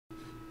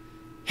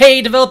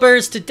Hey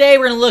developers, today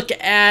we're going to look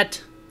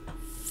at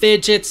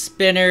fidget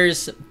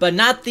spinners, but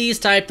not these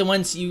type, the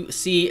ones you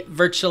see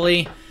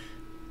virtually.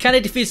 Kind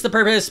of defeats the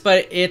purpose,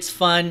 but it's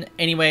fun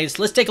anyways.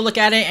 Let's take a look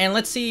at it and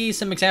let's see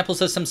some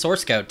examples of some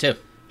source code too.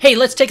 Hey,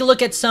 let's take a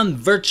look at some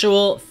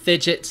virtual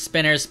fidget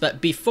spinners,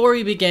 but before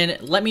we begin,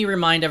 let me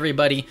remind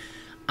everybody,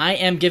 I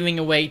am giving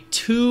away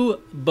 2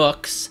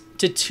 books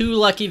to 2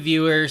 lucky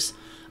viewers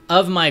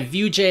of my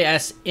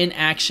Vue.js in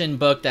action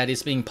book that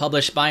is being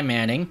published by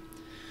Manning.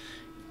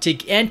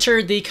 To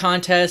enter the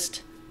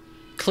contest,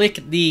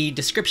 click the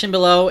description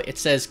below. It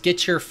says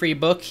get your free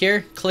book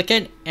here. Click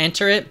it,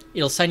 enter it.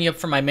 It'll sign you up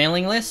for my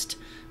mailing list.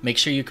 Make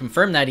sure you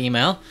confirm that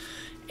email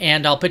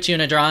and I'll put you in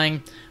a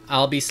drawing.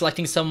 I'll be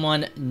selecting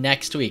someone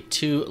next week,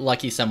 2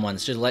 lucky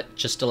someones,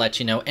 just to let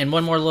you know. And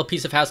one more little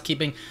piece of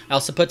housekeeping. I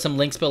also put some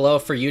links below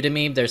for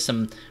Udemy. There's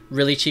some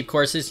really cheap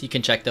courses. You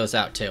can check those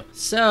out too.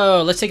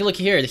 So let's take a look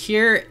here.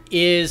 Here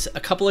is a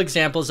couple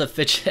examples of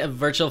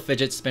virtual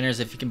fidget spinners,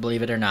 if you can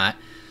believe it or not.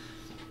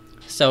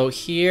 So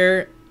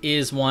here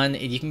is one.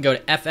 You can go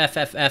to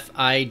ffffidget.com.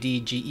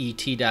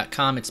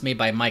 It's made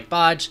by Mike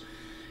Bodge.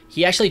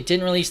 He actually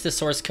didn't release the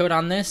source code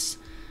on this,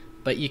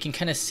 but you can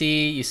kind of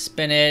see, you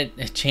spin it,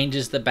 it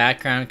changes the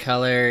background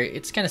color.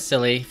 It's kind of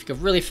silly. If you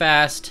go really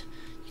fast,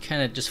 you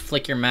kind of just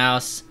flick your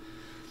mouse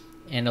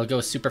and it'll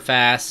go super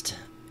fast,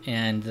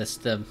 and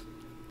the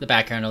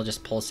background will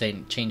just pulsate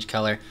and change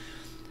color.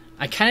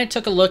 I kind of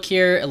took a look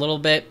here a little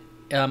bit.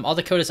 All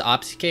the code is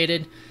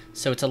obfuscated,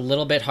 so it's a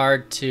little bit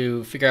hard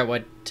to figure out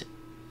what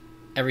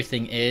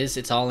everything is.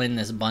 It's all in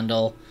this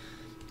bundle.js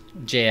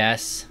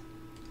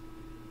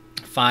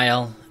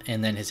file,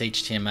 and then his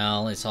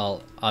HTML is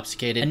all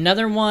obfuscated.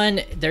 Another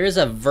one, there is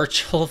a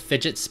virtual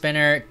fidget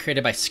spinner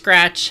created by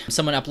Scratch.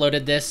 Someone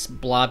uploaded this,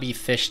 Blobby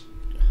Fish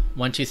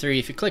 123.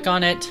 If you click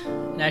on it,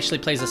 it actually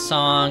plays a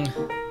song.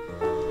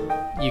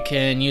 You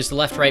can use the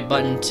left-right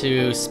button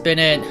to spin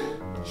it,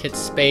 hit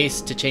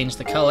space to change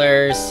the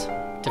colors,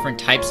 different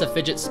types of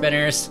fidget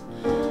spinners.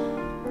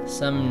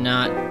 Some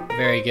not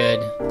very good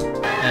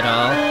at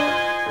all.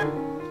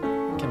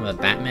 Kind of a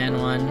Batman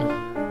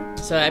one.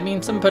 So, I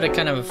mean, some put a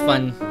kind of a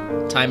fun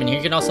time in here.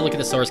 You can also look at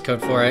the source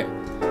code for it.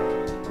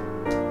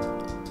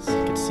 So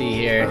you can see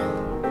here.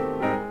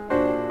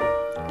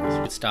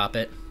 You could stop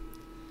it.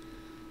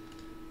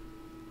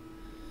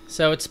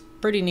 So it's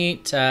pretty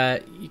neat.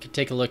 You could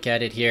take a look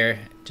at it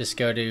here. Just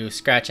go to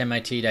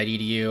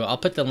scratchmit.edu. I'll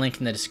put the link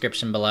in the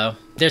description below.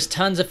 There's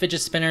tons of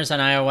fidget spinners on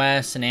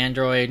iOS and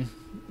Android.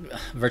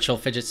 Virtual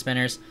fidget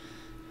spinners.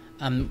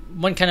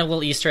 One kind of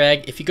little Easter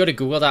egg, if you go to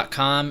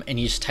google.com and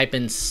you just type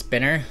in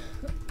spinner,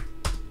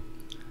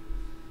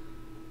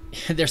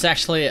 there's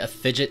actually a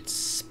fidget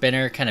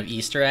spinner kind of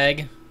Easter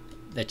egg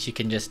that you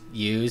can just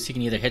use. You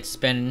can either hit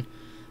spin,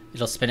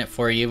 it'll spin it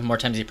for you. The more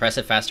times you press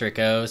it, faster it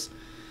goes.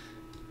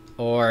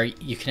 Or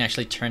you can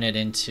actually turn it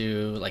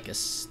into like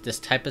this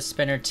type of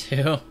spinner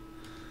too,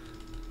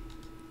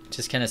 which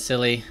is kind of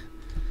silly.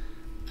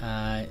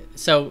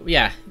 So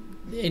yeah,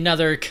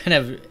 another kind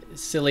of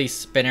silly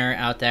spinner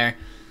out there.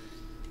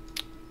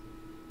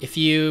 If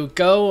you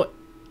go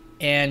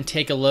and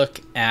take a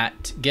look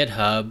at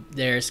GitHub,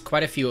 there's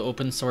quite a few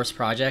open source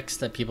projects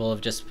that people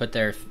have just put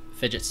their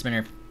fidget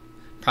spinner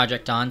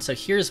project on. So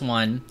here's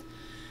one.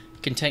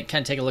 You can kind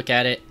of take a look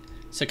at it.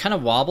 So it kind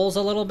of wobbles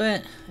a little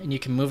bit, and you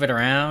can move it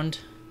around.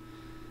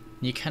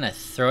 And you kind of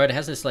throw it. It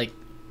has this like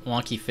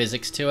wonky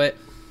physics to it,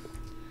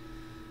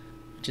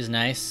 which is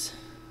nice.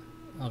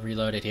 I'll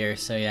reload it here.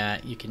 So yeah,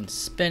 you can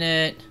spin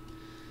it.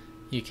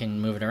 You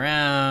can move it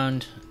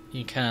around.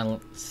 You can kind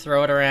of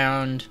throw it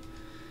around.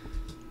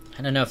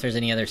 I don't know if there's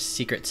any other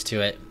secrets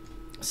to it.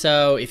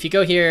 So if you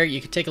go here,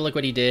 you can take a look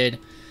what he did.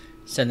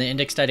 So in the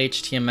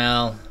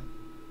index.html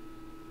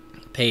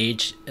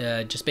page,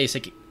 just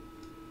basic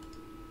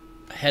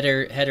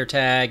header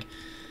tag,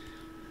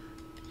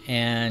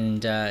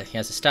 and he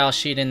has a style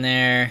sheet in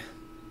there,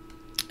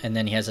 and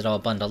then he has it all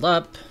bundled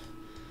up.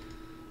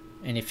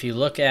 And if you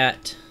look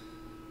at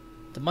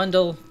the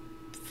bundle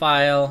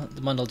file,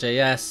 the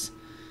bundle.js,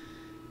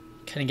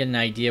 kind of get an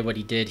idea what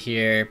he did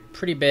here.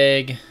 Pretty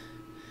big.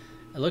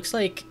 It looks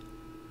like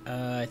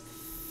I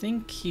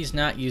think he's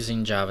not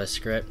using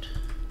JavaScript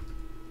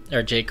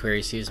or jQuery,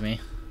 excuse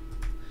me.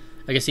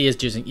 I guess he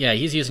is using, yeah,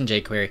 he's using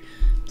jQuery.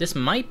 This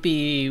might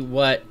be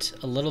a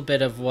little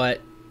bit of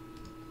what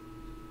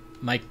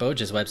Mike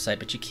Bodge's website,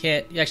 but you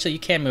can't, actually you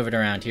can move it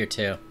around here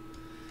too.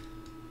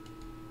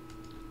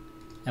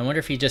 I wonder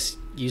if he just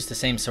used the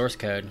same source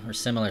code or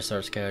similar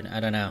source code. I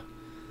don't know.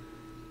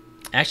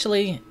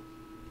 Actually,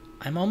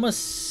 I'm almost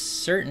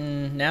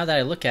certain now that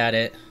I look at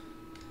it,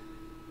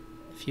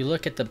 if you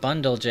look at the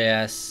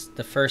bundle.js,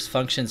 the first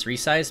function's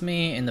resize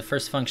me, and the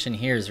first function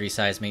here is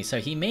resize me. So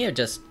he may have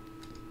just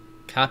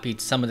copied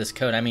some of this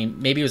code. I mean,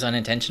 maybe it was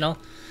unintentional,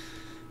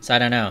 so I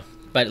don't know.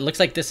 But it looks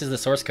like this is the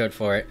source code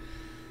for it.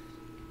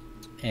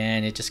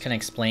 And it just kind of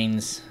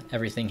explains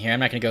everything here. I'm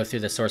not going to go through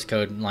the source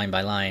code line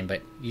by line,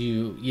 but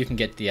you can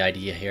get the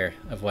idea here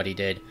of what he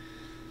did.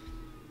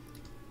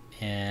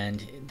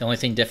 And the only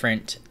thing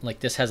different, like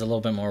this has a little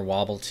bit more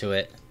wobble to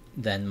it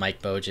than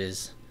Mike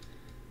Bodge's.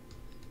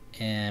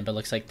 but it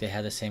looks like they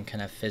have the same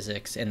kind of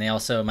physics. And they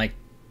also, Mike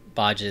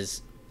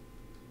Bodge's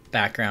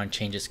background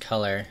changes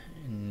color,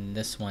 and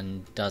this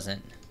one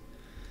doesn't.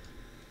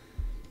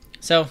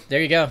 So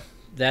there you go.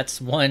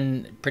 That's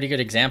one pretty good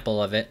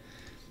example of it.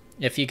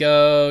 If you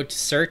go to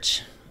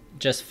search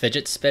just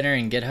Fidget Spinner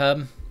in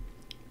GitHub,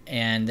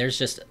 and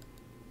there's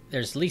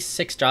at least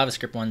 6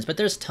 JavaScript ones, but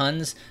there's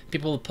tons.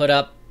 People will put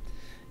up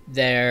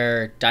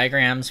their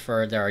diagrams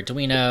for their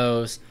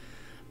Arduinos.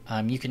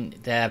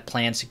 They have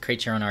plans to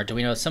create your own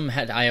Arduino. Some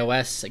had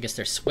iOS. I guess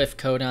there's Swift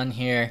code on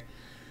here.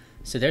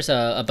 So there's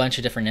a bunch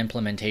of different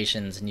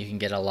implementations, and you can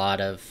get a lot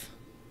of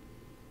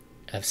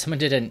someone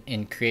did it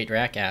in Create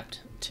React app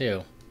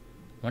too.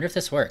 I wonder if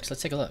this works.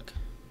 Let's take a look.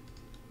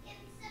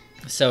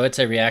 So it's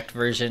a React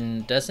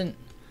version. Doesn't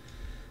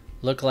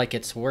look like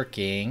it's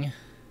working.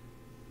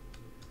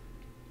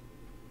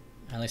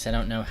 At least I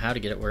don't know how to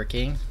get it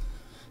working.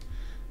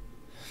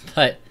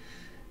 But,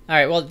 all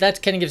right, well,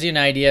 that kind of gives you an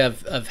idea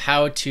of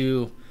how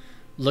to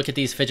look at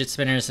these fidget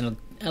spinners in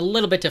a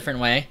little bit different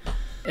way.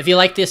 If you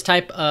like this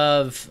type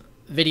of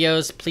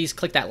videos, please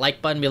click that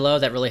like button below.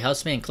 That really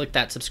helps me. And click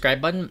that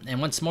subscribe button.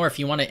 And once more, if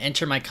you want to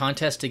enter my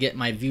contest to get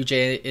my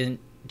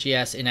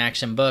Vue.js in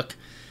action book,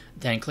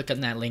 then click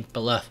on that link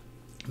below.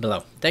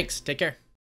 Thanks. Take care.